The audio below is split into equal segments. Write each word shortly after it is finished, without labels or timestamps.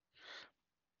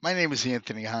My name is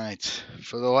Anthony Hines.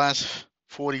 For the last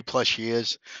 40 plus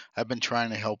years, I've been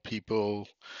trying to help people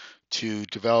to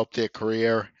develop their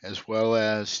career as well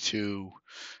as to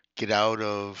get out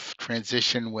of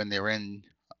transition when they're in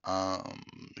um,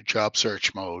 job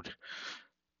search mode.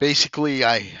 Basically,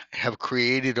 I have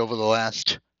created over the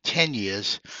last 10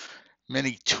 years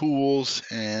many tools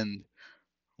and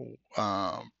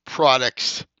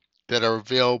products that are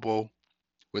available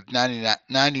with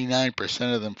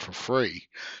 99% of them for free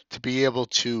to be able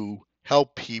to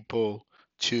help people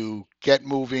to get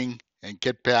moving and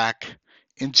get back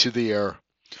into their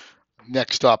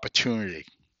next opportunity.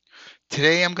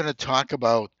 Today, I'm going to talk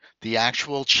about the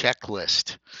actual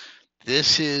checklist.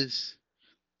 This is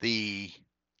the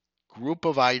group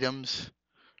of items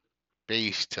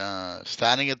based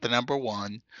starting at the number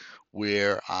one,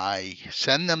 where I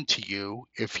send them to you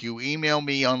if you email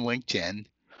me on LinkedIn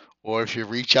or if you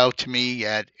reach out to me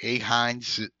at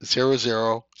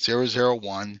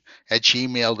ahines00001 at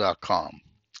gmail.com.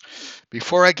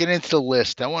 Before I get into the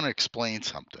list, I want to explain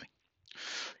something.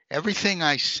 Everything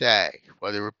I say,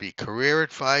 whether it be career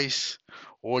advice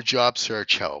or job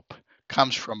search help,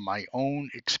 comes from my own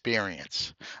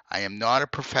experience. I am not a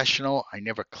professional. I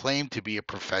never claimed to be a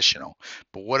professional.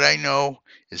 But what I know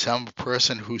is I'm a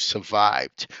person who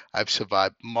survived. I've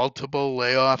survived multiple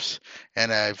layoffs,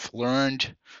 and I've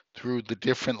learned through the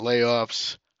different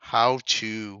layoffs how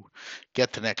to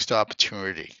get the next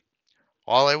opportunity.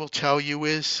 All I will tell you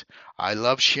is I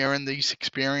love sharing these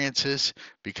experiences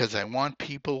because I want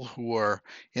people who are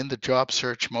in the job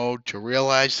search mode to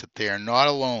realize that they are not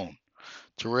alone,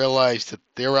 to realize that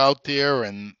they're out there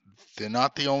and they're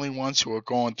not the only ones who are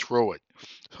going through it.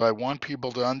 So I want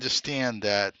people to understand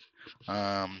that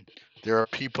um, there are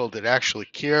people that actually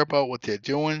care about what they're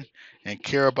doing and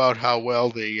care about how well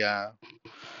they're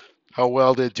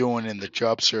doing in the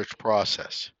job search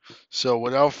process. So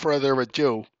without further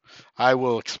ado, I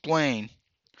will explain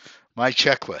my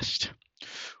checklist.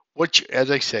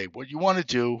 As I say, what you want to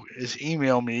do is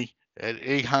email me at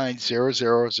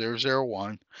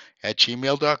ahines00001 at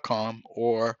gmail.com,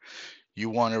 or you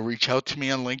want to reach out to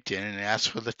me on LinkedIn and ask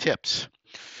for the tips.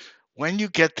 When you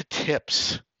get the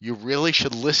tips, you really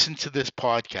should listen to this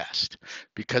podcast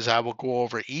because I will go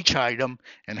over each item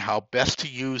and how best to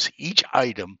use each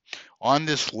item on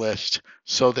this list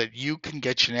so that you can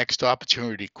get your next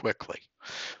opportunity quickly.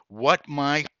 What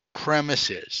my premise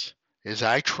is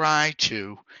I try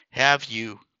to have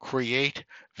you create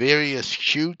various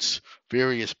shoots,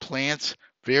 various plants,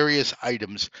 various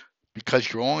items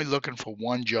because you're only looking for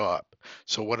one job.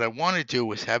 So what I want to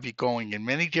do is have you going in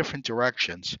many different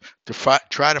directions to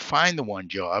try to find the one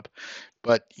job.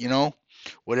 But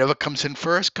whatever comes in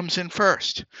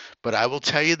first. But I will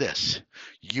tell you this: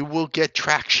 you will get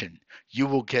traction. You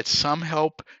will get some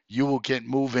help. You will get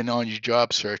moving on your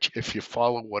job search if you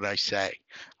follow what I say.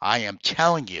 I am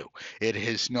telling you, it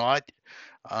has not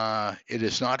it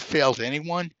has not failed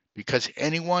anyone because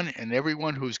anyone and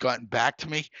everyone who's gotten back to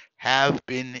me have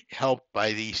been helped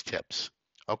by these tips.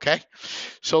 Okay,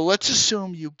 so let's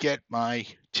assume you get my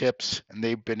tips and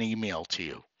they've been emailed to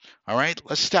you. All right,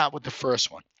 let's start with the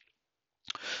first one.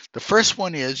 The first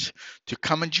one is to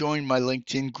come and join my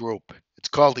LinkedIn group. It's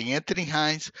called the Anthony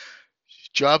Hines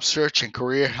Job Search and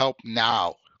Career Help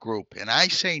Now group. And I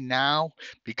say now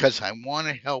because I want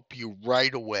to help you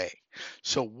right away.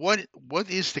 So what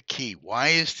is the key? Why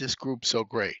is this group so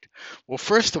great? Well,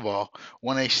 first of all,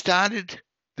 when I started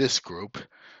this group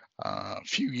a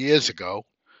few years ago,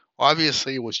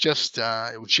 obviously it was just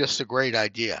a great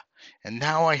idea. And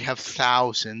now I have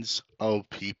thousands of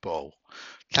people.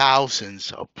 I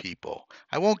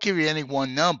won't give you any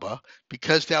one number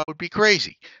because that would be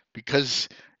crazy because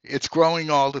it's growing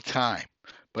all the time.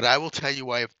 But I will tell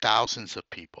you, I have thousands of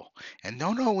people. And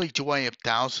not only do I have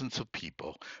thousands of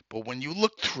people, but when you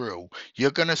look through,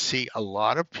 you're going to see a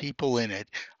lot of people in it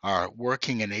are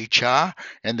working in HR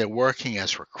and they're working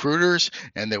as recruiters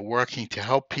and they're working to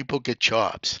help people get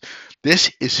jobs.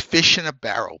 This is fish in a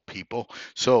barrel, people.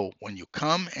 So when you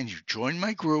come and you join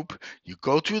my group, you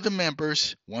go through the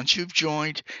members once you've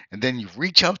joined, and then you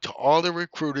reach out to all the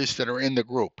recruiters that are in the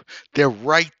group. They're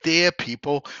right there,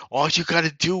 people. All you got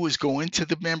to do is go into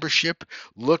the membership,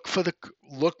 look for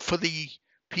the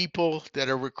people that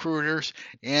are recruiters,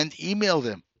 and email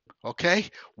them. Okay?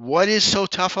 What is so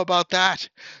tough about that?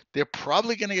 They're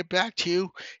probably going to get back to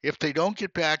you. If they don't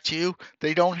get back to you,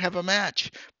 they don't have a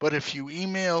match. But if you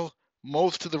email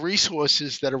most of the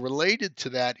resources that are related to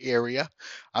that area,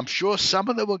 I'm sure some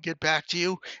of them will get back to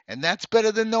you, and that's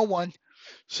better than no one.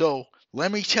 So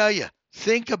let me tell you,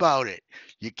 think about it.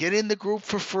 You get in the group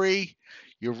for free,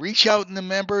 you reach out in the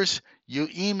members, you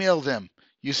email them.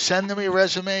 You send them your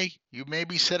resume, you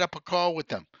maybe set up a call with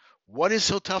them. What is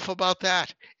so tough about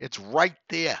that? It's right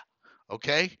there.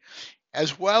 Okay?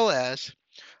 As well as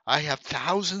I have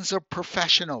thousands of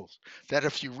professionals that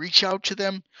if you reach out to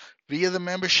them via the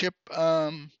membership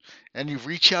and you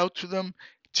reach out to them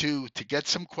to get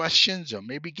some questions or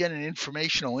maybe get an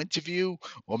informational interview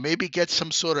or maybe get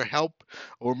some sort of help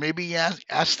or maybe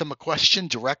ask them a question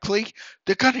directly,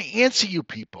 they're going to answer you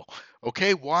people.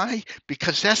 Okay, why?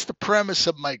 Because that's the premise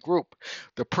of my group.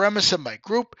 The premise of my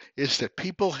group is that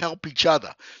people help each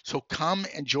other. So come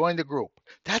and join the group.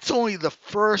 That's only the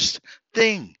first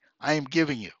thing I am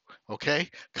giving you. Okay,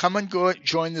 come and go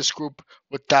join this group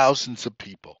with thousands of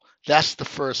people. That's the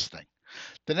first thing.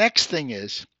 The next thing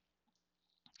is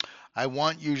I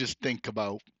want you to think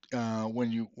about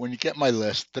when you get my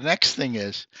list. The next thing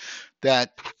is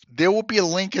that there will be a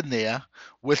link in there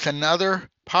with with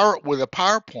a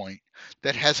PowerPoint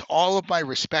that has all of my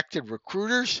respected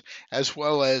recruiters as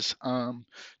well as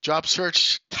job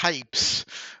search types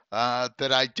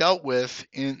that I dealt with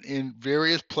in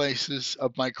various places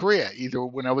of my career, either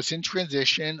when I was in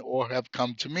transition or have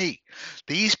come to me.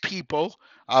 These people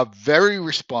are very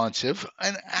responsive,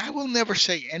 and I will never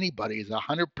say anybody is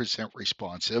 100%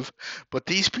 responsive, but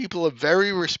these people are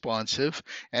very responsive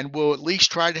and will at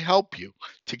least try to help you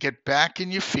to get back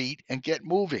in your feet and get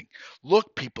moving.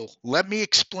 Look, people, let me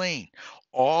explain.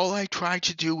 All I try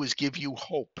to do is give you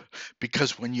hope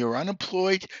because when you're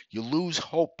unemployed, you lose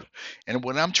hope. And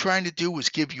what I'm trying to do is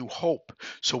give you hope.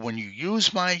 So when you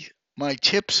use my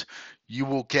tips, you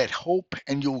will get hope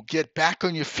and you'll get back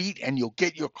on your feet and you'll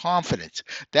get your confidence.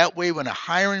 That way, when a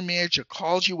hiring manager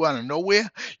calls you out of nowhere,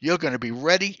 you're going to be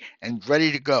ready and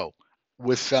ready to go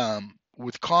with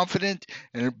confidence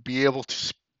and be able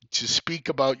to speak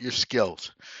about your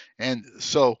skills. And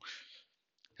so,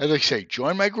 as I say,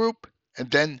 join my group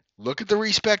and then look at the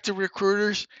respective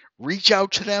recruiters, reach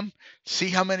out to them, see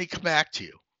how many come back to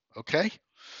you. Okay?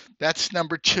 That's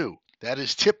number two. That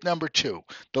is tip number two.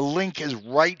 The link is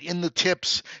right in the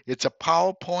tips. It's a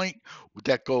PowerPoint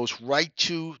that goes right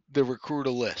to the recruiter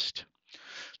list.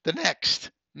 The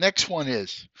next one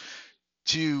is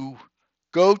to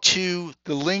go to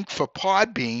the link for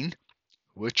Podbean,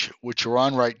 which you're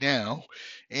on right now,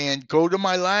 and go to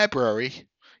my library.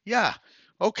 Yeah,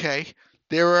 okay.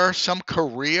 There are some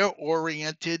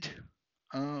career-oriented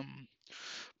um,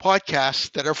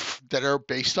 podcasts that are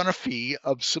based on a fee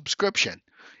of subscription.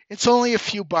 It's only a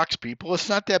few bucks, people. It's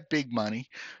not that big money.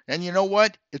 And you know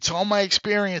what? It's all my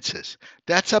experiences.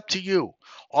 That's up to you.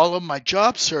 All of my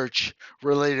job search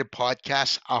related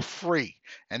podcasts are free.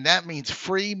 And that means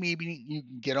free, maybe you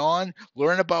can get on,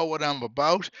 learn about what I'm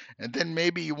about, and then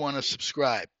maybe you want to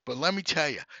subscribe. But let me tell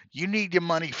you, you need your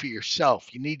money for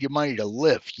yourself. You need your money to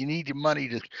live. You need your money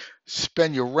to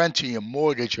spend your rent or your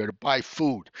mortgage or to buy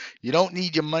food. You don't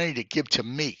need your money to give to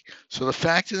me. So the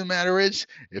fact of the matter is,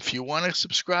 if you want to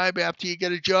subscribe after you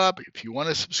get a job, if you want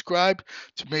to subscribe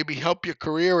to maybe help your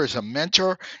career as a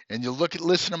mentor and you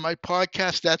listen to my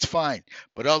podcast, that's fine.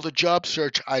 But all the job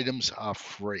search items are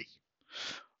free.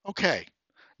 Okay.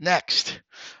 Next,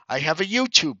 I have a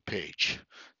YouTube page.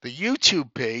 The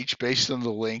YouTube page, based on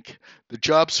the link, the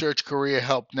Job Search Career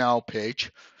Help Now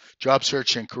page, Job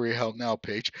Search and Career Help Now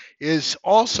page, is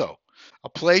also a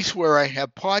place where I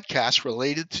have podcasts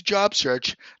related to job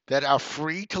search that are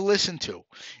free to listen to.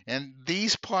 And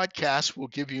these podcasts will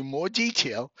give you more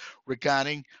detail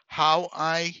regarding how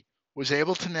I was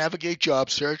able to navigate job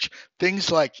search,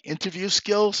 things like interview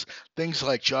skills, things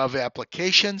like job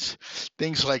applications,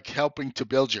 things like helping to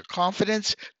build your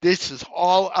confidence. This is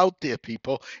all out there,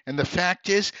 people. And the fact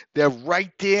is, they're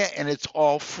right there and it's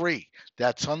all free.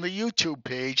 That's on the YouTube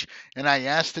page. And I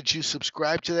ask that you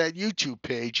subscribe to that YouTube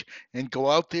page and go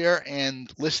out there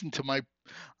and listen to my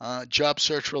job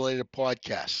search related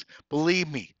podcasts.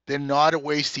 Believe me, they're not a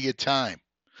waste of your time.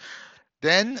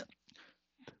 Then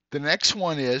the next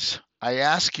one is I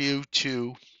ask you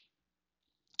to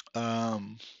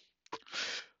um,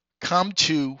 come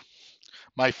to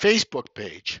my Facebook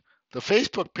page. The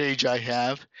Facebook page I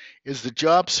have is the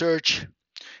Job Search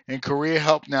and Career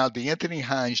Help Now, the Anthony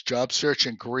Hines Job Search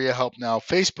and Career Help Now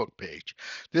Facebook page.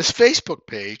 This Facebook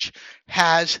page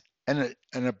has an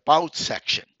About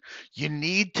section. You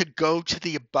need to go to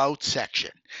the About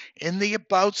section. In the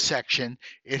About section,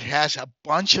 it has a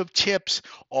bunch of tips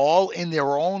all in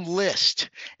their own list.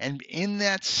 And in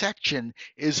that section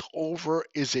is a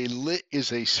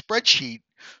spreadsheet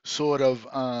sort of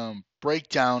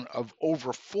breakdown of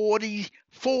over 40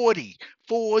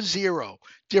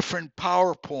 different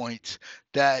PowerPoints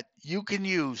that you can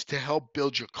use to help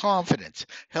build your confidence,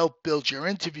 help build your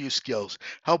interview skills,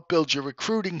 help build your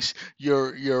recruiting,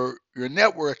 your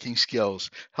networking skills,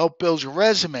 help build your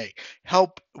resume,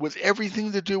 help with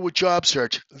everything to do with job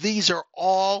search. These are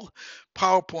all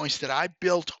PowerPoints that I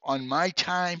built on my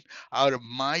time out of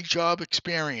my job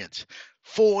experience.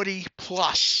 40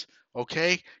 plus.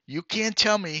 Okay, you can't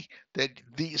tell me that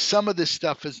some of this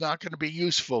stuff is not going to be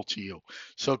useful to you.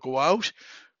 So go out,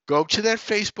 go to that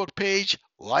Facebook page,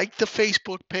 like the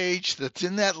Facebook page that's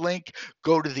in that link,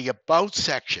 go to the About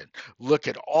section, look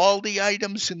at all the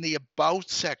items in the About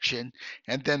section,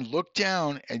 and then look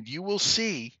down and you will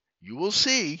see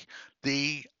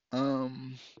the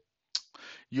um,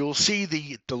 you'll see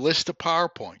the list of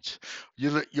PowerPoints.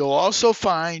 You'll also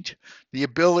find the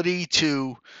ability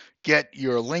to get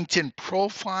your LinkedIn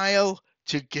profile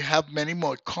to have many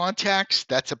more contacts.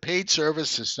 That's a paid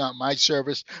service. It's not my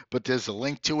service, but there's a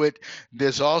link to it.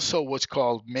 There's also what's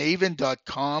called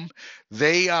maven.com.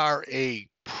 They are a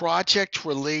project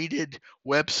related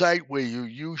website where you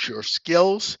use your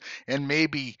skills and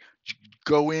maybe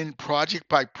go in project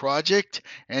by project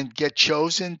and get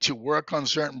chosen to work on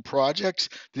certain projects.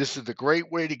 This is a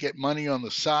great way to get money on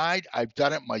the side. I've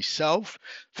done it myself.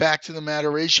 Fact of the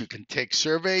matter is you can take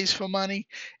surveys for money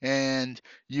and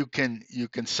you can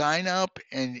sign up,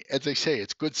 and as I say,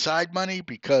 it's good side money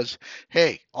because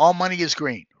hey, all money is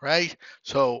green, right?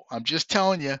 So I'm just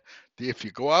telling you, if you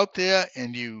go out there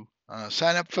and you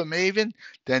sign up for Maven,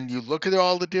 then you look at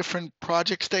all the different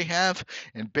projects they have,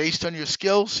 and based on your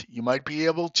skills, you might be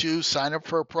able to sign up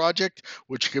for a project,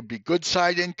 which could be good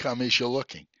side income as you're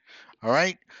looking. All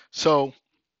right. So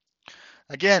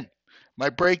again, my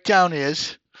breakdown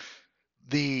is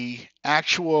the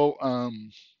actual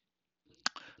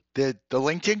the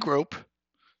LinkedIn group,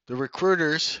 the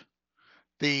recruiters,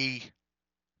 the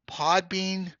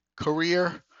Podbean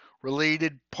career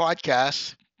related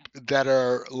podcasts that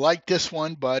are like this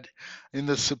one, but in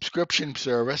the subscription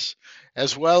service,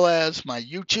 as well as my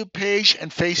YouTube page and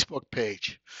Facebook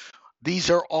page. These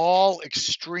are all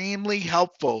extremely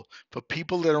helpful for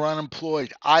people that are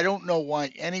unemployed. I don't know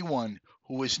why anyone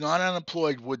who is not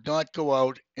unemployed would not go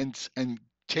out and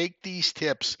take these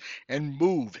tips and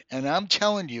move. And I'm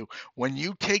telling you, when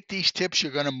you take these tips,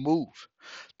 you're going to move.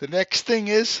 The next thing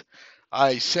is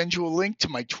I send you a link to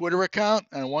my Twitter account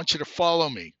and I want you to follow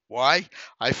me. Why?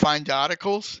 I find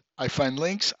articles, I find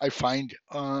links, I find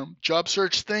job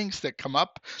search things that come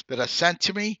up that are sent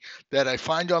to me that I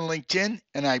find on LinkedIn,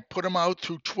 and I put them out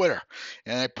through Twitter.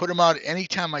 And I put them out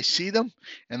anytime I see them.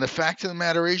 And the fact of the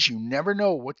matter is, you never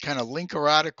know what kind of link or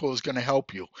article is going to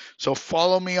help you. So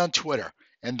follow me on Twitter,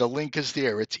 and the link is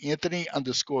there. It's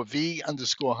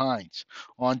Anthony_V_Hines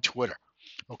on Twitter.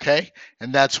 Okay,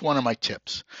 and that's one of my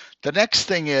tips. The next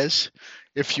thing is,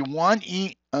 if you want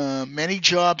many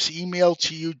jobs emailed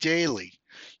to you daily,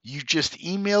 you just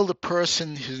email the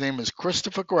person. His name is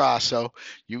Christopher Grasso.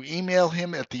 You email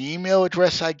him at the email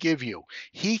address I give you.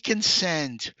 He can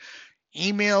send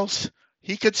emails.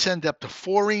 He could send up to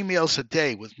 4 emails a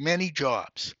day with many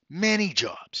jobs, many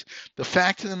jobs. The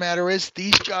fact of the matter is,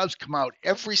 these jobs come out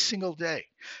every single day.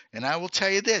 And I will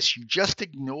tell you this, you just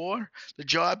ignore the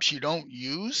jobs you don't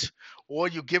use, or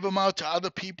you give them out to other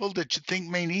people that you think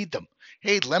may need them.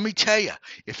 Hey, let me tell you,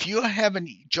 if you're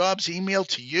having jobs emailed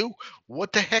to you,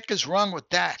 what the heck is wrong with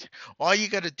that? All you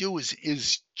got to do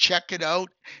is check it out,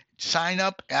 sign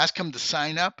up, ask him to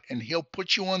sign up, and he'll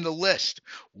put you on the list.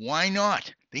 Why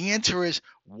not? The answer is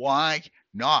why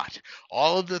not?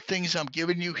 All of the things I'm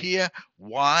giving you here,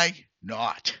 why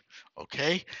not?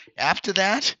 Okay. After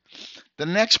that, the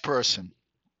next person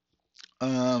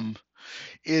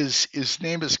is his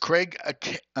name is Craig.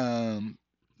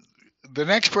 The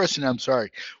next person, I'm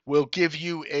sorry, will give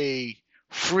you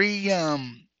free a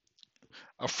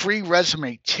free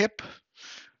resume tip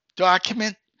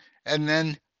document, and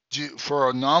then for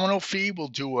a nominal fee, we'll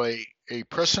do a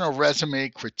personal resume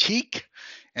critique,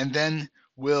 and then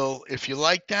if you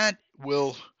like that,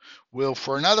 we'll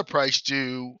for another price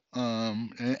do,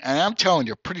 and I'm telling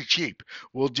you, pretty cheap,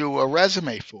 we'll do a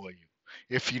resume for you.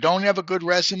 If you don't have a good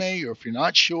resume, or if you're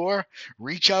not sure,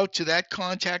 reach out to that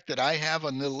contact that I have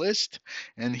on the list,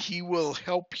 and he will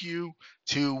help you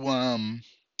to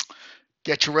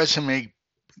get your resume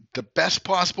the best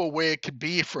possible way it could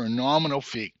be for a nominal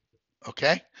fee.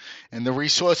 Okay? And the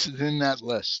resources in that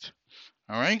list.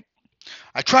 All right?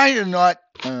 I try to not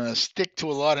stick to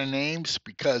a lot of names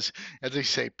because, as I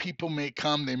say, people may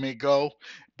come, they may go,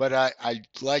 but I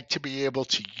like to be able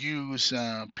to use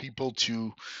people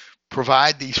to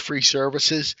provide these free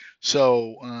services.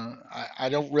 So I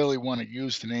don't really want to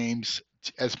use the names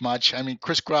as much. I mean,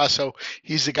 Chris Grasso,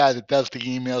 he's the guy that does the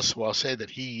emails, so I'll say that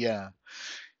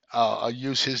I'll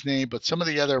use his name. But some of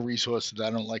the other resources, I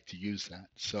don't like to use that.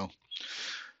 So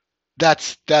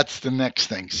that's the next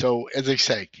thing. So as I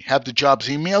say, have the jobs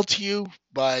emailed to you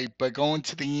by going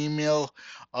to the email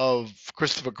of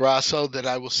Christopher Grasso that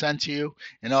I will send to you,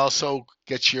 and also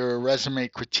get your resume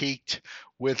critiqued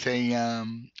with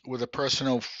a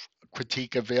personal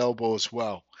critique available as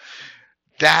well.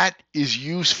 That is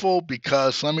useful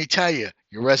because let me tell you,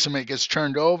 your resume gets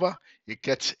turned over. It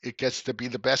gets to be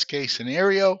the best case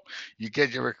scenario. You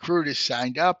get your recruiters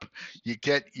signed up. You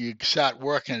start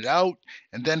working it out,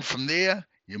 and then from there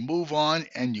you move on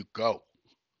and you go.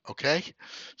 Okay,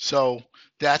 so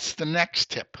that's the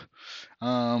next tip.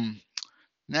 Um,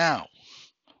 Now,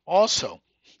 also,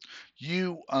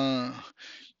 you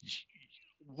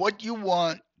what you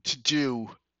want to do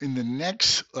in the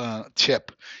next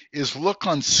tip is look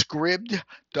on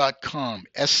scribd.com,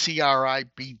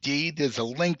 SCRIBD. There's a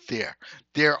link there.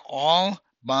 They're all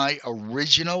my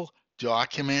original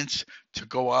documents to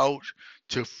go out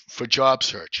for job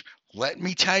search. Let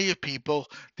me tell you, people,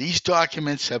 these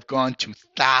documents have gone to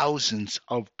thousands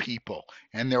of people,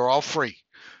 and they're all free.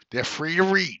 They're free to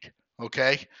read.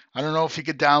 Okay, I don't know if you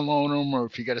could download them or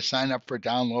if you got to sign up for a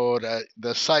download.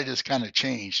 The site has kind of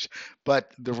changed,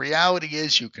 but the reality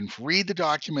is you can read the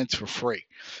documents for free.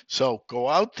 So go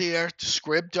out there to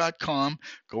scrib.com,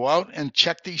 go out and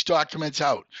check these documents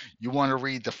out. You want to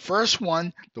read the first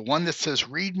one, the one that says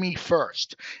read me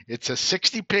first. It's a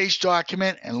 60-page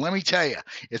document, and let me tell you,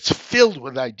 it's filled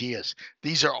with ideas.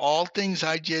 These are all things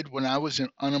I did when I was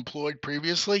unemployed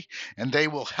previously, and they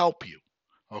will help you.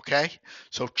 Okay,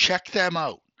 so check them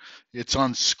out. It's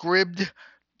on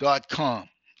scribd.com.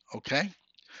 Okay,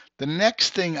 the next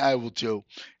thing I will do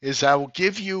is I will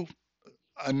give you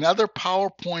another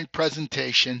PowerPoint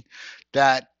presentation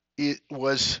that it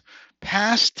was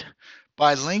passed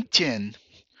by LinkedIn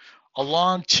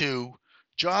along to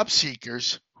job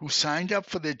seekers who signed up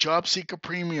for their job seeker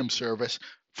premium service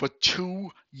for 2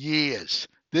 years.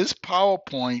 This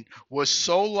PowerPoint was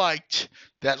so liked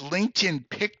that LinkedIn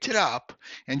picked it up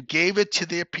and gave it to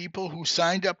their people who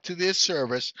signed up to their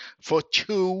service for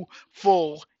 2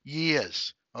 full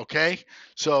years. Okay,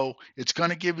 so it's going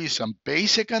to give you some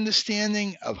basic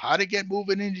understanding of how to get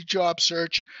moving into job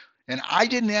search. And I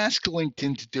didn't ask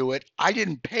LinkedIn to do it. I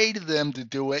didn't pay to them to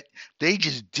do it. They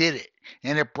just did it.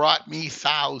 And it brought me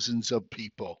thousands of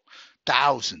people.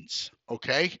 Thousands.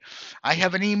 Okay. I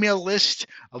have an email list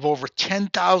of over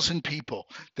 10,000 people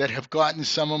that have gotten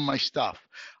some of my stuff.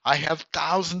 I have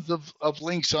thousands of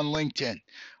links on LinkedIn.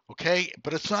 Okay.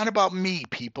 But it's not about me,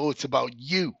 people. It's about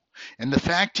you. And the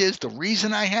fact is, the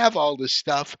reason I have all this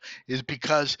stuff is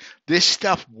because this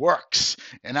stuff works.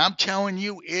 And I'm telling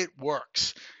you, it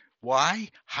works. Why?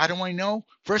 How do I know?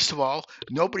 First of all,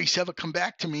 nobody's ever come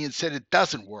back to me and said it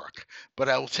doesn't work. But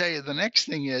I will tell you the next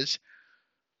thing is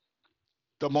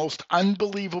the most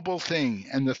unbelievable thing,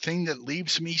 and the thing that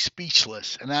leaves me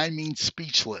speechless, and I mean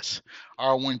speechless,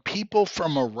 are when people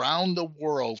from around the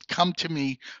world come to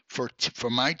me for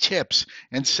my tips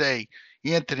and say,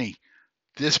 Anthony,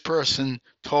 this person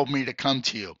told me to come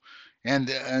to you.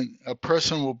 And a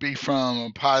person will be from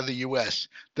a part of the U.S.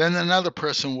 Then another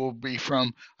person will be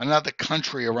from another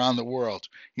country around the world.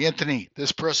 Anthony,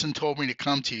 this person told me to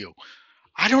come to you.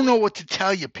 I don't know what to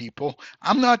tell you, people.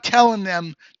 I'm not telling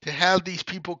them to have these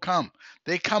people come.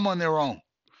 They come on their own.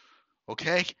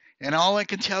 Okay? And all I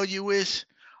can tell you is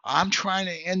I'm trying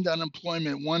to end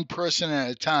unemployment one person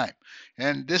at a time.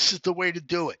 And this is the way to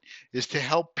do it, is to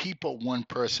help people one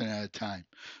person at a time.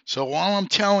 So all I'm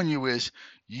telling you is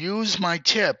use my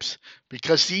tips,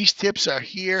 because these tips are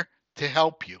here to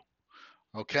help you.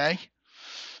 Okay?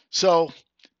 So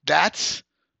that's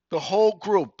the whole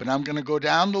group. And I'm going to go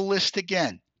down the list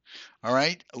again. All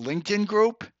right? A LinkedIn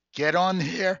group, get on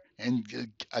here and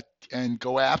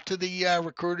go after the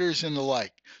recruiters and the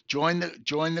like. Join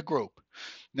the group.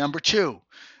 Number 2,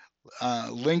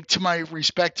 link to my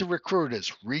respective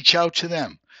recruiters. Reach out to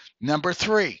them. Number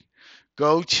 3,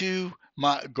 go to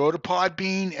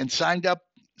Podbean and sign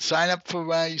up for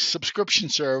my subscription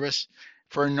service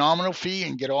for a nominal fee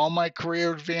and get all my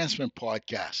career advancement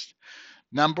podcasts.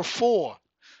 Number 4,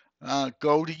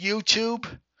 go to YouTube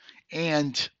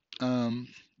and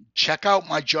check out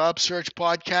my job search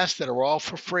podcasts that are all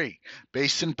for free,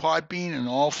 based in Podbean and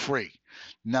all free.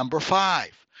 Number 5,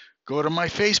 go to my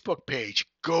Facebook page.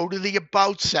 Go to the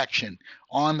About section.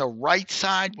 On the right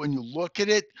side, when you look at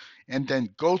it and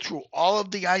then go through all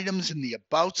of the items in the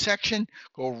About section,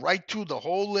 go right through the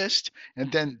whole list, and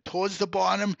then towards the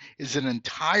bottom is an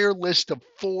entire list of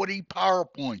 40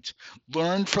 PowerPoints.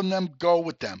 Learn from them, go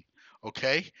with them.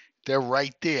 Okay? They're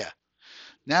right there.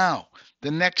 Now, the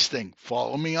next thing,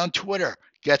 follow me on Twitter.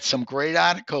 Get some great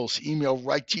articles emailed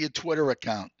right to your Twitter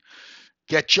account.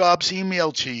 Get jobs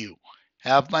emailed to you.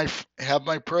 Have my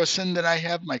person that I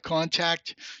have, my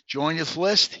contact, join his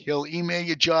list. He'll email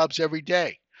you jobs every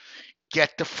day.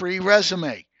 Get the free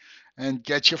resume and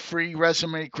get your free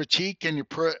resume critique and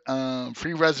your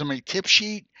free resume tip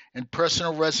sheet and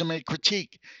personal resume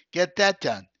critique. Get that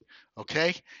done.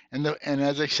 Okay? And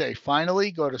as I say,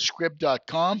 finally, go to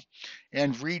scrib.com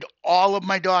and read all of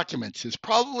my documents. There's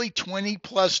probably 20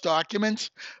 plus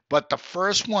documents, but the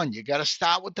first one, you got to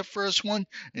start with the first one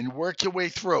and work your way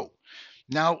through.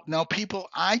 Now, people,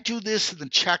 I do this in the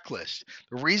checklist.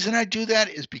 The reason I do that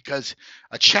is because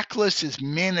a checklist is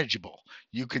manageable.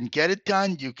 You can get it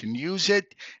done, you can use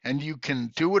it, and you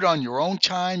can do it on your own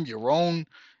time, your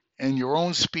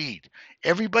own speed.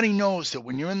 Everybody knows that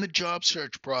when you're in the job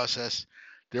search process,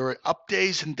 there are up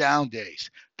days and down days.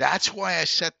 That's why I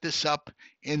set this up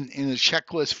in a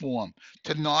checklist form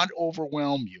to not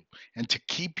overwhelm you and to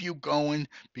keep you going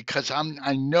because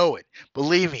I know it.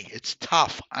 Believe me, it's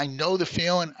tough. I know the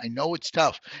feeling. I know it's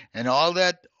tough. And all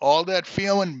that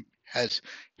feeling has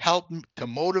helped to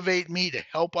motivate me to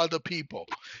help other people.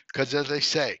 Because as I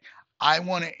say, I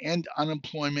want to end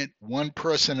unemployment one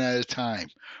person at a time.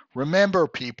 Remember,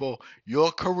 people,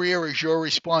 your career is your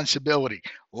responsibility.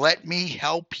 Let me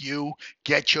help you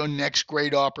get your next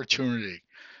great opportunity.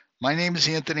 My name is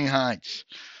Anthony Hines.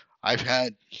 I've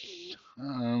had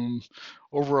um,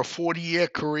 over a 40-year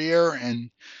career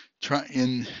in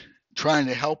trying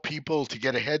to help people to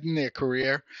get ahead in their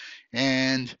career,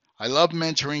 and I love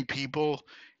mentoring people.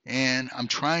 And I'm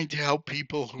trying to help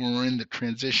people who are in the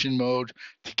transition mode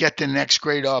to get the next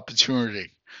great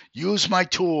opportunity. Use my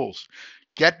tools.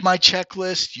 Get my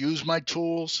checklist, use my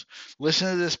tools,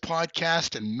 listen to this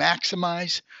podcast, and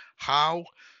maximize how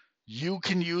you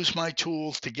can use my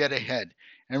tools to get ahead.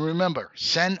 And remember,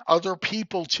 send other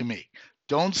people to me.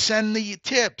 Don't send the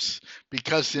tips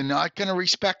because they're not going to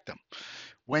respect them.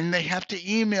 When they have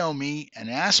to email me and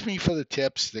ask me for the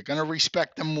tips, they're going to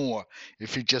respect them more.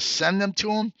 If you just send them to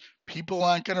them, people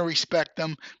aren't going to respect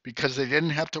them because they didn't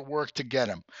have to work to get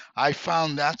them. I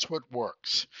found that's what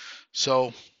works.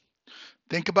 So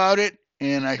think about it,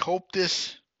 and I hope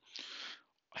this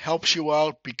helps you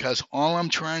out because all I'm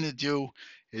trying to do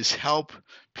is help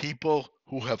people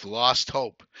who have lost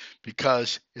hope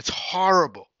because it's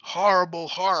horrible, horrible,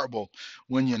 horrible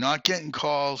when you're not getting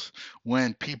calls,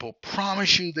 when people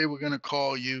promise you they were going to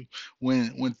call you,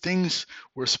 when things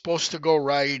were supposed to go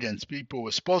right and people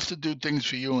were supposed to do things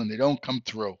for you and they don't come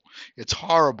through. It's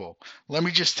horrible. Let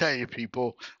me just tell you,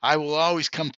 people, I will always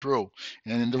come through.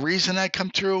 And the reason I come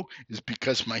through is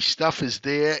because my stuff is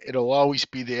there. It'll always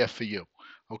be there for you.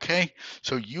 Okay?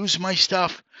 So use my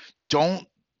stuff. Don't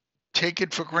take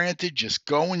it for granted. Just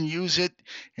go and use it.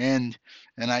 And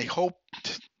I hope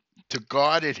to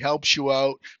God it helps you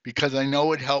out because I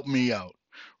know it helped me out.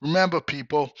 Remember,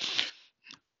 people,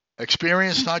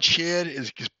 experience not shared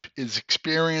is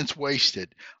experience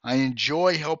wasted. I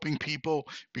enjoy helping people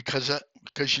because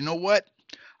you know what?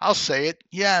 I'll say it.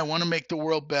 Yeah, I want to make the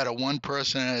world better, one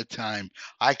person at a time.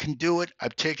 I can do it.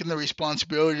 I've taken the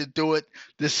responsibility to do it.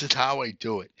 This is how I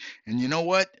do it. And you know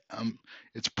what?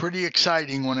 It's pretty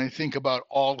exciting when I think about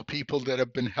all the people that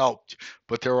have been helped,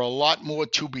 but there are a lot more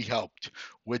to be helped.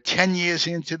 We're 10 years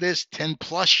into this, 10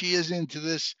 plus years into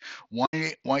this.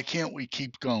 Why can't we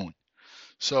keep going?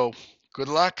 So good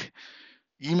luck.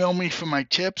 Email me for my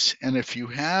tips. And if you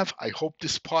have, I hope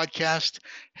this podcast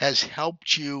has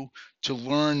helped you to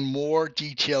learn more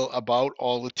detail about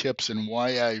all the tips and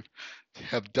why I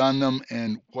have done them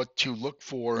and what to look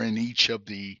for in each of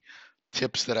the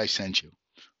tips that I sent you.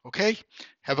 Okay?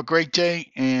 Have a great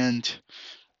day and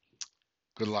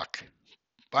good luck.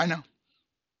 Bye now.